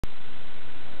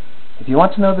If you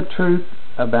want to know the truth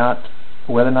about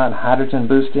whether or not hydrogen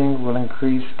boosting will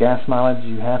increase gas mileage,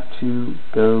 you have to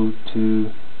go to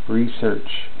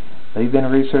research. They've been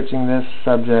researching this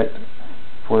subject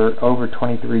for over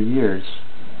 23 years.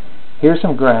 Here's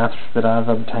some graphs that I've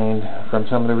obtained from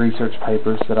some of the research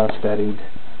papers that I've studied.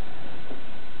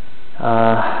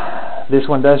 This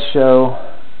one does show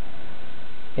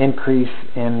increase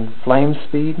in flame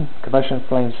speed, combustion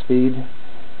flame speed,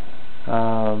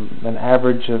 an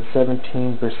average of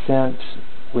 17%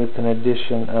 with an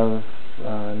addition of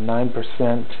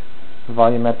 9%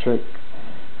 volumetric,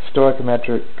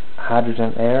 stoichiometric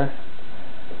hydrogen air.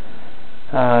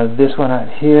 This one right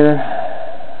here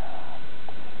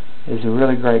is a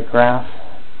really great graph.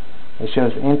 It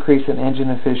shows increase in engine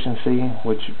efficiency,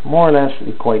 which more or less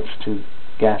equates to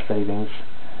gas savings,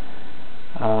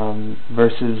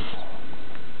 versus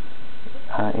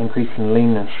increase in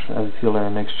leanness of the fuel air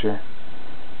mixture.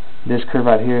 This curve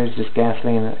right here is just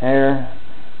gasoline and air.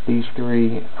 These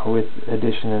three are with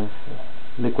addition of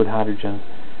liquid hydrogen.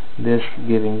 This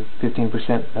giving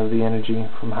 15% of the energy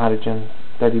from hydrogen,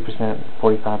 30%,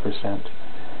 45%.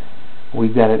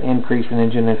 We've got an increase in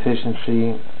engine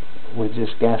efficiency with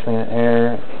just gasoline and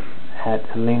air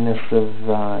at a leanness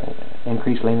of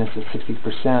increased leanness of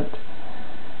 60%,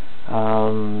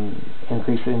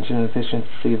 increased engine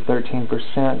efficiency of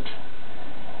 13%,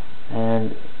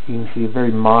 and you can see a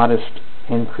very modest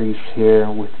increase here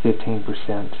with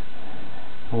 15%,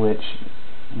 which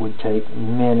would take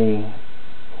many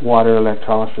water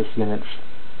electrolysis units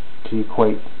to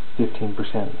equate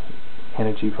 15%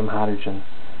 energy from hydrogen.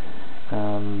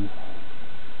 And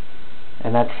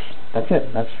that's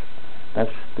it.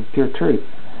 That's the pure truth.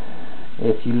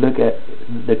 If you look at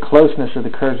the closeness of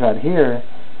the curves right here,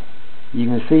 you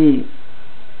can see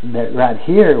that right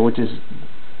here, which is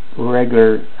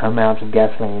regular amounts of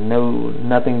gasoline,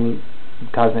 nothing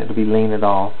causing it to be lean at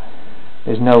all.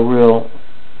 There's no real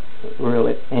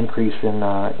increase in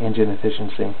engine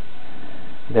efficiency.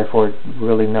 Therefore,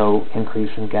 really no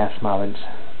increase in gas mileage.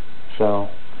 So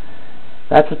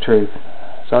that's the truth.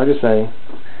 Sorry to say.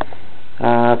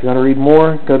 If you want to read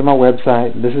more, go to my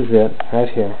website. This is it, right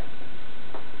here.